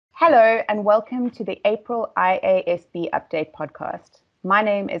Hello and welcome to the April IASB Update podcast. My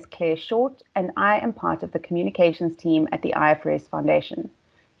name is Claire Short and I am part of the communications team at the IFRS Foundation.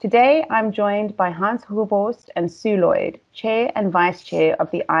 Today I'm joined by Hans Hoogervorst and Sue Lloyd, Chair and Vice Chair of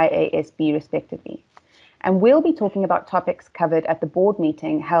the IASB respectively. And we'll be talking about topics covered at the board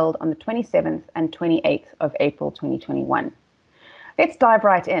meeting held on the 27th and 28th of April 2021. Let's dive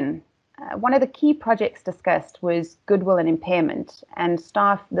right in. One of the key projects discussed was Goodwill and Impairment, and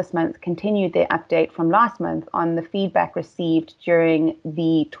staff this month continued their update from last month on the feedback received during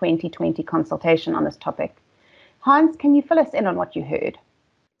the 2020 consultation on this topic. Hans, can you fill us in on what you heard?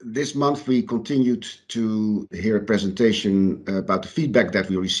 This month we continued to hear a presentation about the feedback that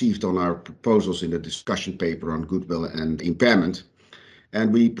we received on our proposals in the discussion paper on Goodwill and Impairment.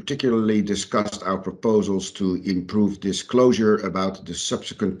 And we particularly discussed our proposals to improve disclosure about the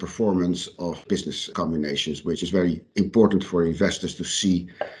subsequent performance of business combinations, which is very important for investors to see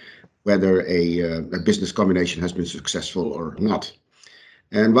whether a business combination has been successful or not.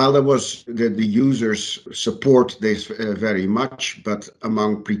 And while there was the users support this very much, but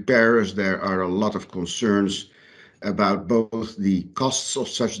among preparers there are a lot of concerns about both the costs of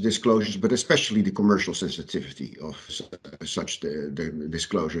such disclosures, but especially the commercial sensitivity of such the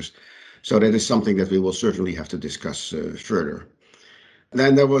disclosures. So that is something that we will certainly have to discuss further.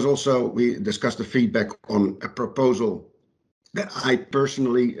 Then there was also, we discussed the feedback on a proposal that I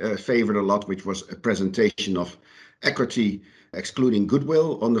personally favored a lot, which was a presentation of equity excluding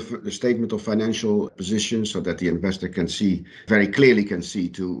goodwill on the statement of financial position, so that the investor can see, very clearly can see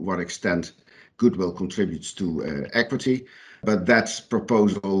to what extent goodwill contributes to equity. But that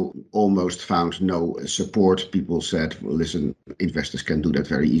proposal almost found no support. People said, well, listen, investors can do that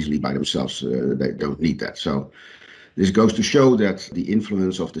very easily by themselves. They don't need that. So this goes to show that the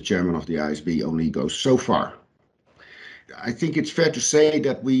influence of the chairman of the IASB only goes so far. I think it's fair to say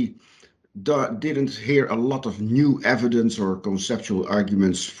that we didn't hear a lot of new evidence or conceptual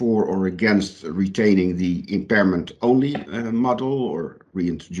arguments for or against retaining the impairment only model or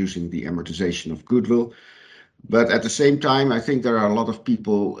reintroducing the amortization of goodwill. But at the same time, I think there are a lot of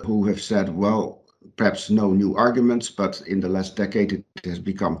people who have said, well, perhaps no new arguments, but in the last decade it has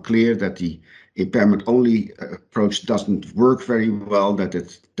become clear that the impairment only approach doesn't work very well, that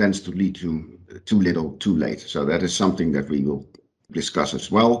it tends to lead to too little, too late. So that is something that we will discuss as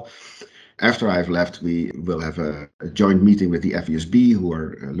well. After I've left, we will have a joint meeting with the FASB, who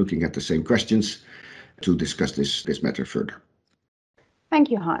are looking at the same questions, to discuss this matter further. Thank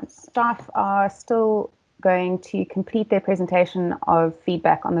you, Hans. Staff are still going to complete their presentation of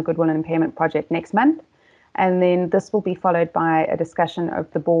feedback on the Goodwill and Impairment project next month, and then this will be followed by a discussion of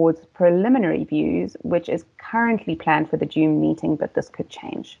the board's preliminary views, which is currently planned for the June meeting, but this could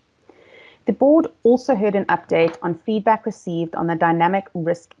change. The board also heard an update on feedback received on the Dynamic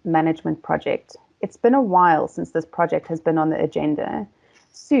Risk Management project. It's been a while since this project has been on the agenda.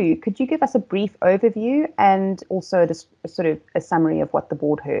 Sue, could you give us a brief overview and also sort of a summary of what the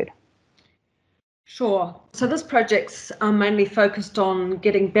board heard? Sure. So this project's mainly focused on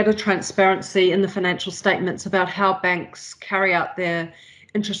getting better transparency in the financial statements about how banks carry out their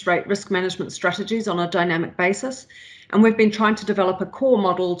interest rate risk management strategies on a dynamic basis. And we've been trying to develop a core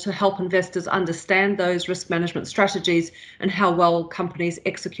model to help investors understand those risk management strategies and how well companies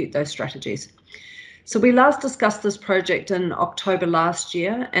execute those strategies. So we last discussed this project in October last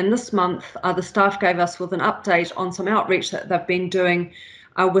year, and this month the staff gave us with an update on some outreach that they've been doing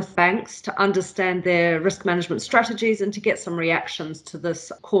with banks to understand their risk management strategies and to get some reactions to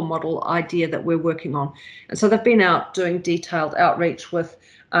this core model idea that we're working on. And so they've been out doing detailed outreach with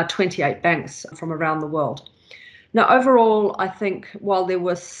 28 banks from around the world. Now, overall, I think while there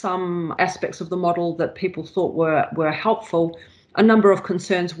were some aspects of the model that people thought were helpful, a number of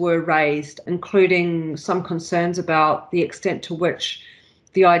concerns were raised, including some concerns about the extent to which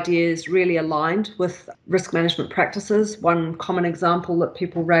the ideas really aligned with risk management practices. One common example that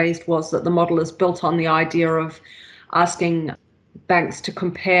people raised was that the model is built on the idea of asking banks to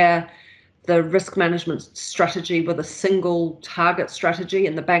compare the risk management strategy with a single target strategy,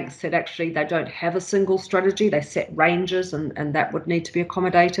 and the banks said actually they don't have a single strategy, they set ranges, and that would need to be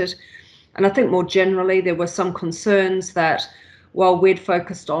accommodated. And I think more generally there were some concerns that while we'd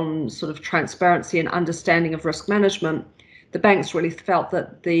focused on sort of transparency and understanding of risk management, the banks really felt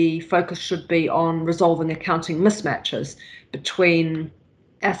that the focus should be on resolving accounting mismatches between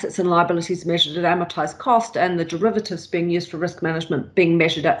assets and liabilities measured at amortized cost and the derivatives being used for risk management being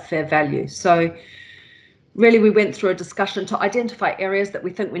measured at fair value. So really we went through a discussion to identify areas that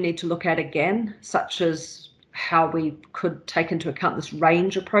we think we need to look at again, such as how we could take into account this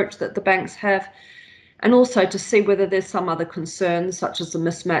range approach that the banks have, and also to see whether there's some other concerns, such as the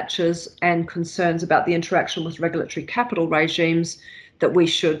mismatches and concerns about the interaction with regulatory capital regimes, that we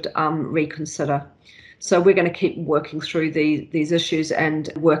should reconsider. So we're going to keep working through these issues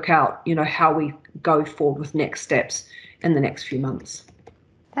and work out, how we go forward with next steps in the next few months.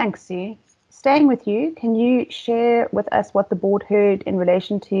 Thanks, Sue. Staying with you, can you share with us what the board heard in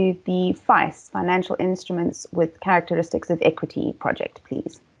relation to the FICE, Financial Instruments with Characteristics of Equity project,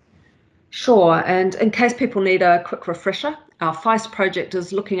 please? Sure, and in case people need a quick refresher, our FICE project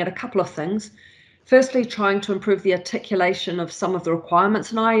is looking at a couple of things. Firstly, trying to improve the articulation of some of the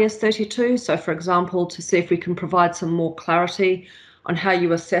requirements in IAS 32. So, for example, to see if we can provide some more clarity on how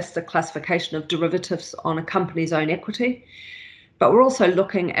you assess the classification of derivatives on a company's own equity. But we're also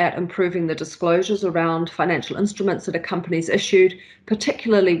looking at improving the disclosures around financial instruments that a company's issued,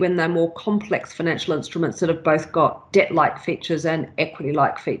 particularly when they're more complex financial instruments that have both got debt-like features and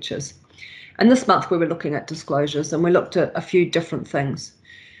equity-like features. And this month we were looking at disclosures, and we looked at a few different things.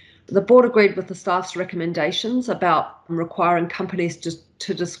 The board agreed with the staff's recommendations about requiring companies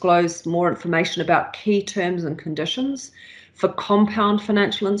to disclose more information about key terms and conditions for compound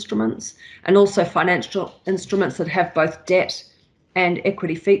financial instruments, and also financial instruments that have both debt and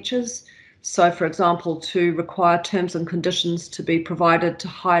equity features. So, for example, to require terms and conditions to be provided to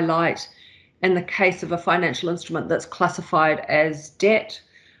highlight, in the case of a financial instrument that's classified as debt,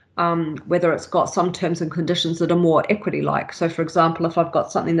 whether it's got some terms and conditions that are more equity-like. So, for example, if I've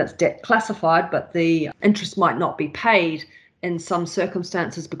got something that's debt classified, but the interest might not be paid in some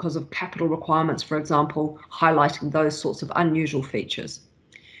circumstances because of capital requirements, for example, highlighting those sorts of unusual features.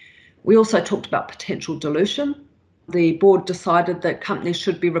 We also talked about potential dilution. The board decided that companies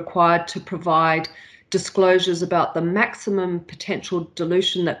should be required to provide disclosures about the maximum potential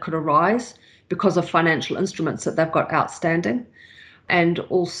dilution that could arise because of financial instruments that they've got outstanding, and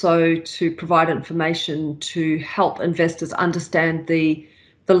also to provide information to help investors understand the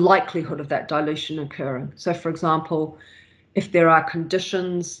likelihood of that dilution occurring. So, for example, if there are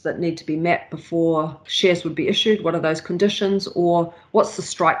conditions that need to be met before shares would be issued, what are those conditions, or what's the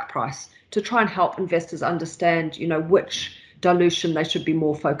strike price, to try and help investors understand, which dilution they should be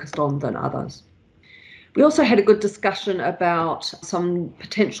more focused on than others. We also had a good discussion about some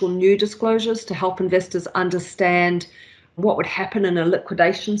potential new disclosures to help investors understand what would happen in a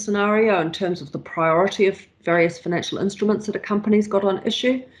liquidation scenario in terms of the priority of various financial instruments that a company's got on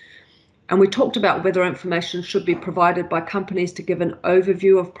issue. And we talked about whether information should be provided by companies to give an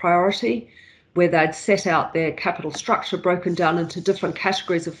overview of priority, where they'd set out their capital structure broken down into different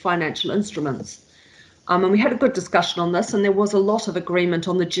categories of financial instruments. And we had a good discussion on this, and there was a lot of agreement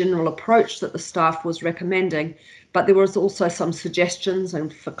on the general approach that the staff was recommending, but there was also some suggestions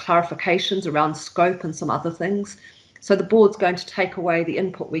and for clarifications around scope and some other things. So the board's going to take away the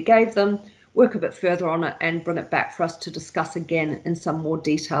input we gave them, work a bit further on it, and bring it back for us to discuss again in some more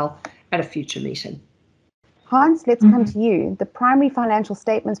detail at a future meeting. Hans, let's come to you. The primary financial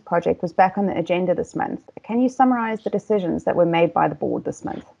statements project was back on the agenda this month. Can you summarize the decisions that were made by the board this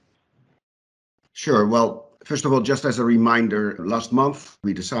month? Sure. Well, first of all, just as a reminder, last month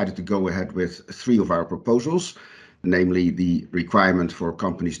we decided to go ahead with 3 of our proposals, namely the requirement for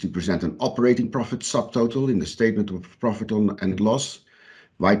companies to present an operating profit subtotal in the statement of profit and loss,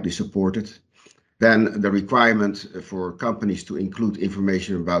 widely supported. Then the requirement for companies to include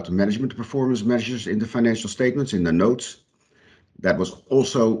information about management performance measures in the financial statements, in the notes. That was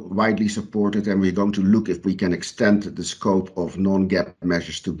also widely supported, and we're going to look if we can extend the scope of non-GAAP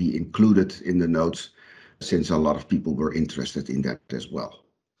measures to be included in the notes, since a lot of people were interested in that as well.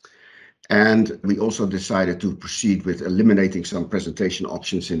 And we also decided to proceed with eliminating some presentation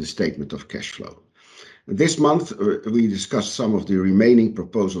options in the statement of cash flow. This month, we discussed some of the remaining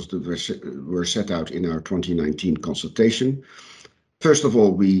proposals that were set out in our 2019 consultation. First of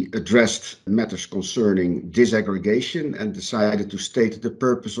all, we addressed matters concerning disaggregation and decided to state the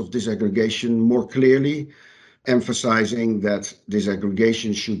purpose of disaggregation more clearly, emphasizing that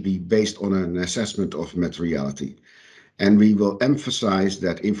disaggregation should be based on an assessment of materiality. And we will emphasize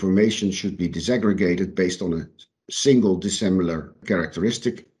that information should be disaggregated based on a single dissimilar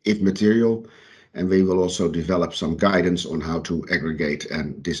characteristic, if material, and we will also develop some guidance on how to aggregate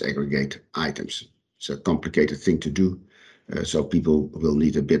and disaggregate items. It's a complicated thing to do, so people will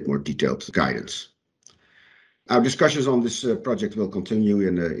need a bit more detailed guidance. Our discussions on this project will continue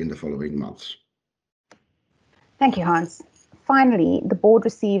in the following months. Thank you, Hans. Finally, the board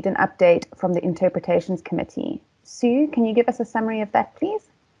received an update from the Interpretations Committee. Sue, can you give us a summary of that, please?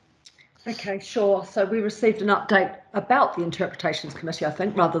 Okay, sure. So we received an update about the Interpretations Committee, I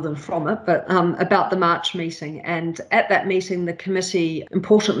think, rather than from it, but about the March meeting. And at that meeting, the committee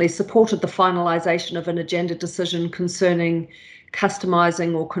importantly supported the finalisation of an agenda decision concerning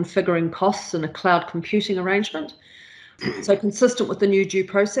customising or configuring costs in a cloud computing arrangement. So consistent with the new due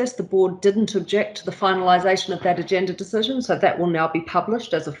process, the board didn't object to the finalisation of that agenda decision, so that will now be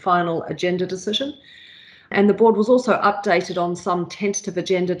published as a final agenda decision. And the board was also updated on some tentative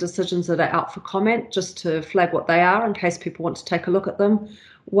agenda decisions that are out for comment, just to flag what they are in case people want to take a look at them.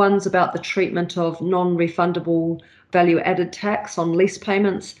 One's about the treatment of non-refundable value-added tax on lease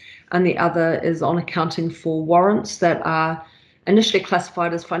payments, and the other is on accounting for warrants that are initially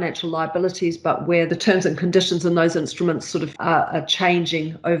classified as financial liabilities, but where the terms and conditions in those instruments sort of are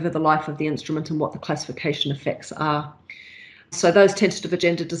changing over the life of the instrument and what the classification effects are. So those tentative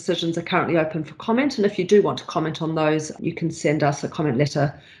agenda decisions are currently open for comment, and if you do want to comment on those, you can send us a comment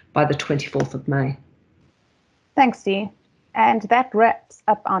letter by the 24th of May. Thanks, Dee. And that wraps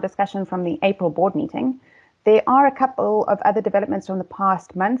up our discussion from the April board meeting. There are a couple of other developments from the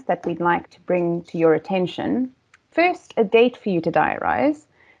past month that we'd like to bring to your attention. First, a date for you to diarise.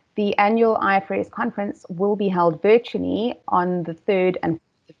 The annual IFRS conference will be held virtually on the 3rd and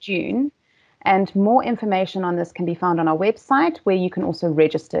 4th of June. And more information on this can be found on our website, where you can also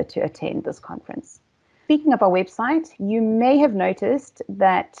register to attend this conference. Speaking of our website, you may have noticed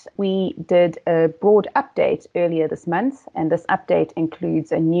that we did a broad update earlier this month, and this update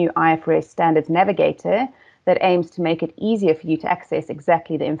includes a new IFRS Standards Navigator that aims to make it easier for you to access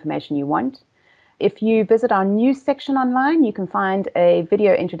exactly the information you want. If you visit our news section online, you can find a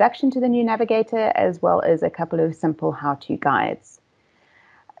video introduction to the new Navigator, as well as a couple of simple how-to guides.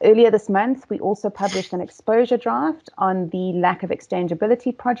 Earlier this month, we also published an exposure draft on the lack of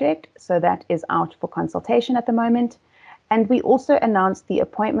exchangeability project, so that is out for consultation at the moment. And we also announced the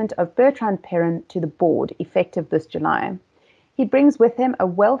appointment of Bertrand Perrin to the board, effective this July. He brings with him a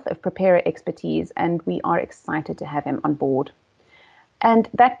wealth of preparer expertise, and we are excited to have him on board. And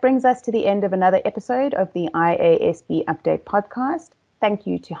that brings us to the end of another episode of the IASB Update podcast. Thank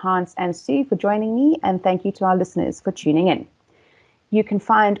you to Hans and Sue for joining me, and thank you to our listeners for tuning in. You can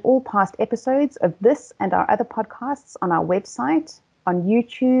find all past episodes of this and our other podcasts on our website, on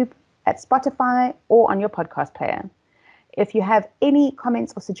YouTube, at Spotify, or on your podcast player. If you have any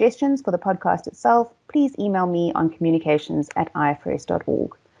comments or suggestions for the podcast itself, please email me on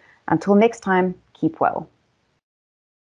communications@ifrs.org. Until next time, keep well.